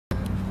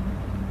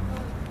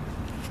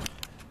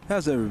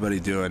How's everybody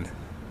doing?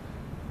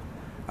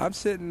 I'm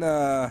sitting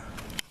outside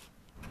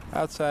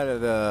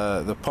of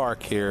the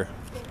park here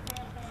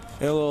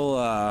in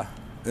a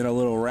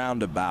little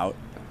roundabout,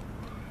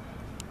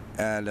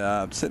 and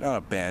I'm sitting on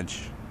a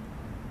bench.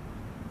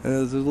 And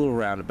there's a little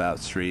roundabout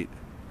street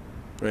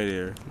right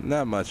here.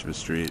 Not much of a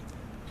street.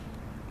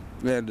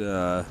 And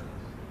got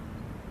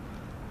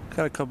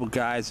a couple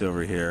guys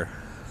over here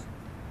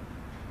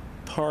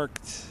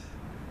parked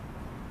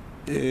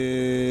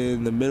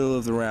in the middle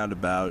of the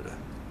roundabout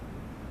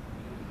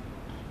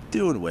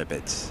doing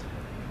whippets.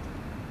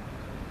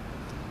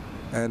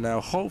 And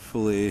now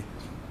hopefully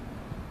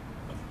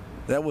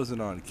that wasn't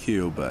on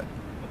cue, but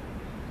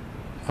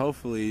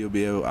hopefully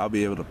I'll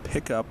be able to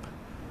pick up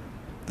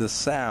the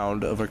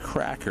sound of a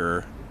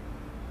cracker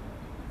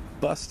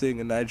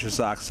busting a nitrous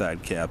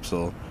oxide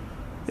capsule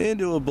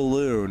into a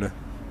balloon,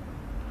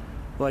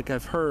 like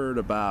I've heard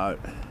about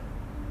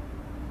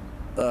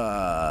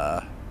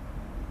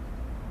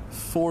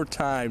 4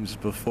 times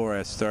before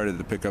I started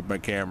to pick up my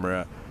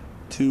camera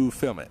to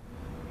film it.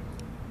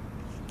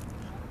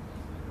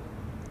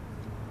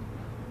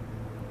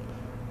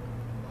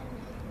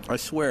 I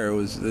swear it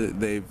was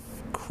they've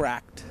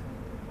cracked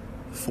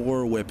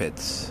 4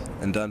 whippets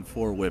and done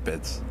 4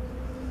 whippets,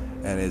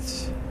 and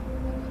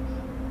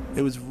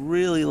it was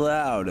really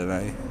loud, and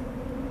I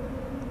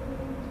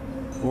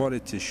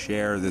wanted to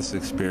share this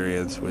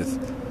experience with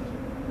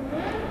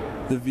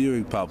the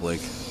viewing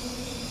public.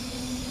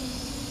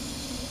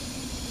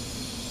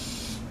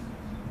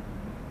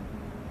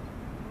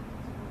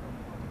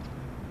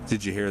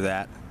 Did you hear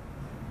that?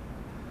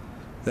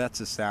 That's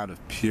the sound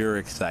of pure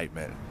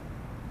excitement.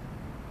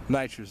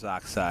 Nitrous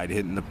oxide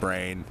hitting the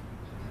brain,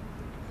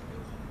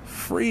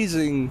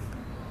 freezing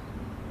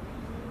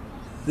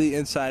the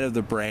inside of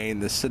the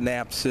brain, the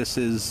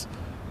synapses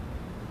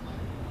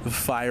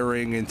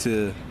firing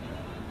into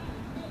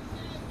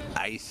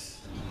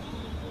ice.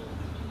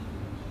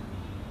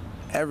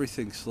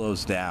 Everything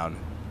slows down.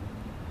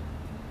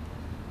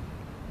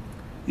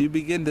 You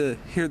begin to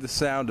hear the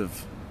sound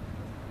of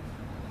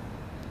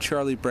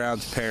Charlie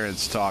Brown's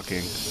parents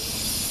talking.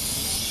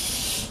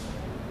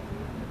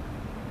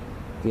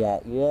 Wah,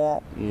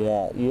 wah,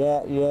 wah,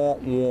 wah, wah,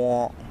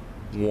 wah.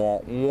 Wah,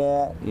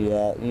 wah,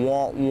 wah,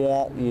 wah,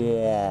 wah,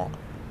 wah.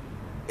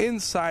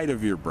 Inside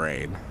of your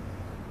brain.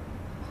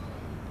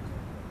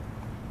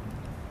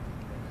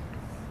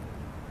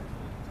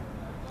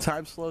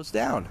 Time slows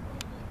down.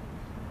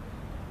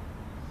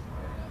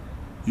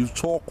 You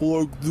talk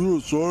like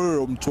this,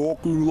 hey, I'm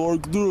talking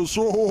like this.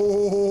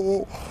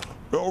 Oh,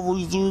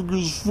 everything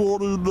is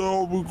funny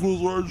now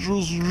because I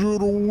just did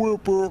a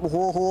whippet.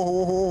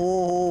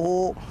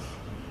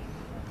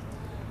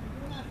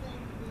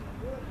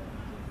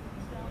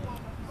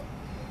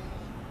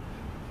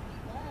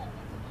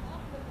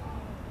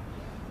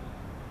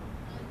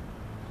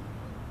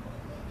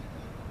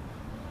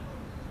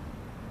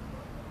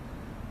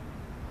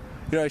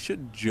 You know, I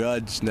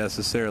shouldn't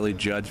necessarily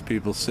judge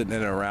people sitting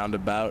in a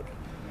roundabout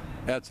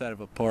outside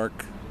of a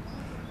park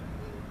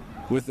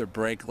with their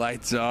brake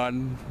lights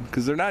on,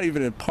 because they're not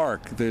even in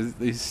park.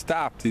 He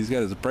stopped. He's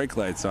got his brake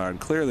lights on,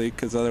 clearly,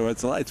 because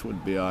otherwise the lights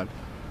wouldn't be on.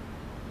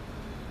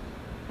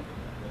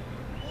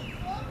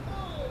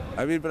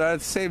 I mean, but at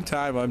the same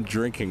time, I'm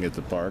drinking at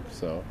the park,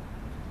 so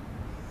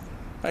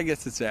I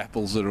guess it's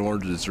apples and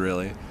oranges,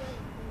 really.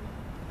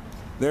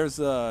 There's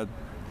a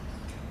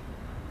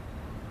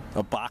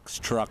box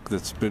truck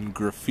that's been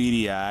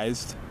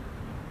graffitiized.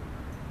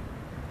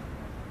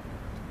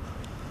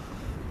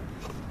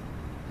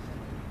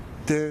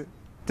 Da,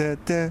 da,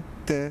 da,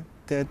 da,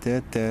 da, da,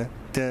 da,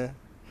 da,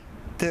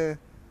 da,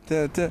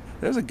 da, da.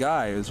 There's a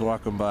guy who's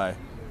walking by.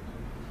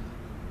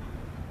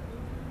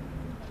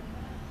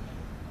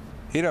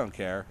 He don't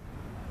care.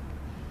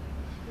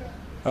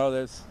 Oh,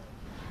 there's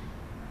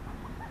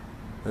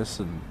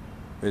some.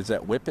 Is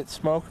that whippet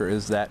smoke or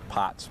is that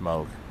pot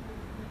smoke?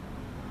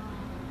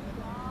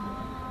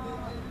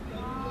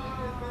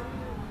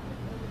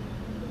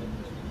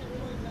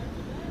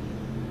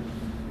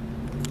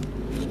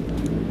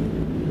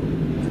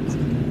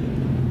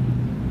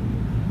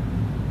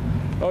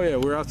 Oh yeah,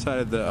 we're outside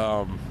of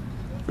the,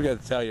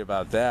 forgot to tell you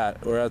about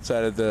that. We're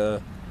outside of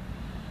the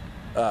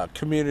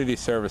community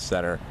service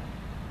center.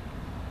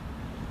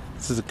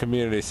 This is a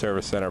community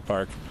service center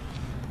park.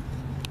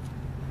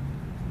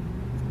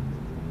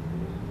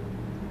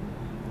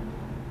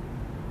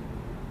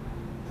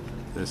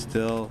 They're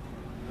still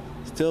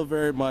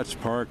very much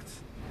parked,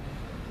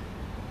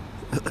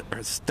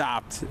 or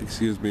stopped,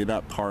 excuse me,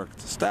 not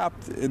parked,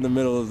 stopped in the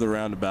middle of the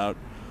roundabout.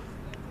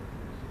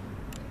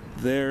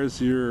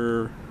 There's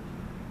your...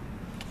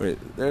 Wait,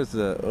 there's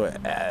the...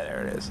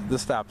 there it is. The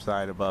stop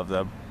sign above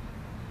them.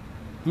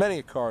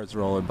 Many cars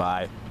rolling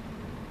by.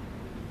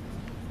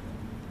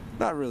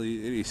 Not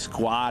really any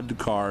squad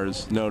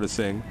cars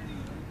noticing.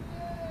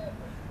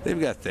 They've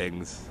got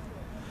things.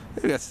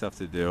 They've got stuff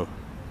to do.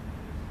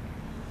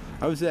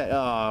 I was at,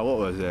 what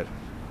was it?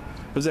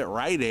 I was at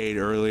Rite Aid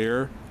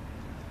earlier,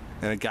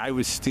 and a guy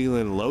was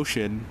stealing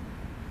lotion,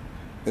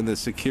 and the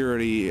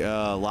security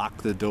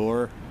locked the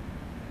door.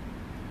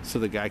 so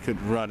the guy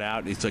couldn't run out.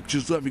 And he's like,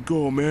 just let me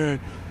go, man.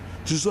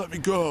 Just let me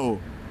go.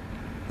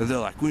 And they're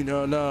like, we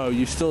don't know.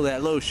 You stole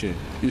that lotion.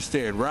 You're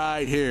staying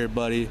right here,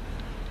 buddy.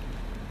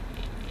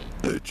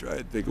 Try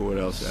and think of what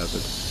else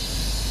happened.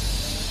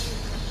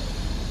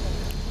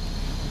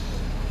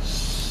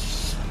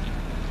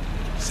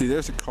 See,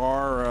 there's a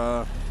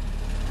car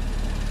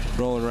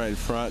rolling right in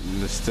front,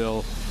 and there's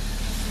still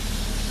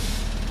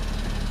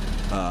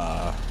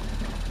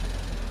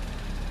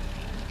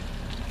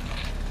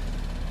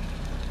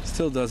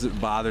doesn't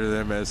bother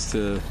them as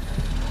to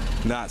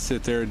not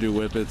sit there and do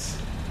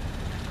whippets.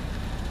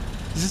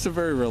 It's just a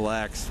very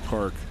relaxed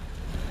park.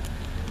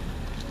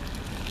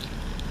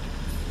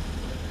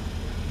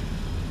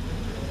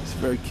 It's a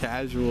very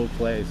casual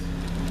place.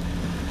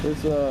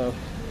 There's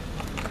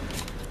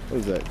what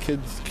is that?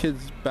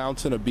 Kids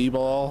bouncing a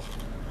b-ball.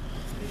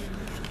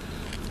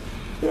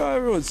 You know,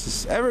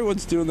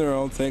 everyone's doing their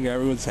own thing.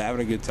 Everyone's having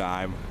a good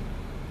time.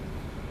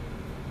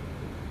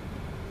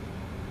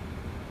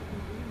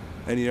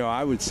 And you know,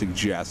 I would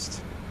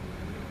suggest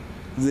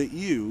that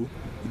you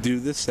do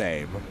the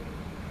same.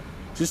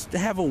 Just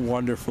have a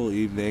wonderful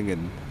evening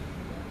and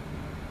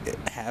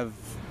have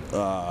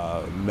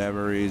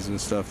memories and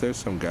stuff. There's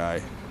some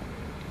guy.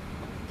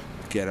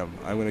 Get him.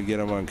 I'm gonna get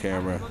him on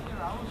camera.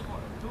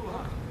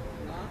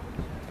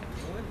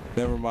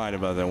 Never mind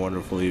about that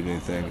wonderful evening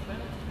thing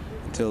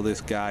until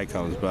this guy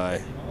comes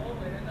by.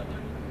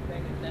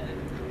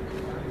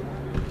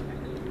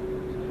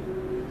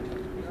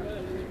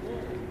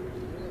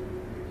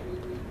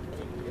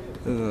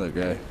 There's another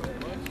guy.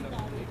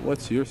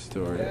 What's your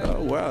story?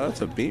 Oh wow,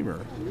 that's a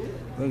Beamer.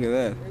 Look at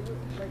that.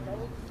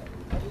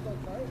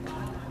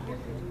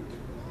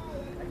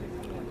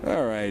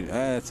 Alright,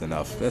 that's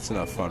enough. That's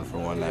enough fun for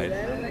one night.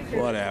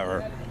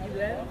 Whatever.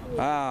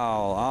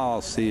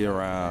 I'll see you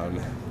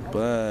around.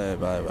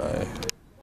 Bye.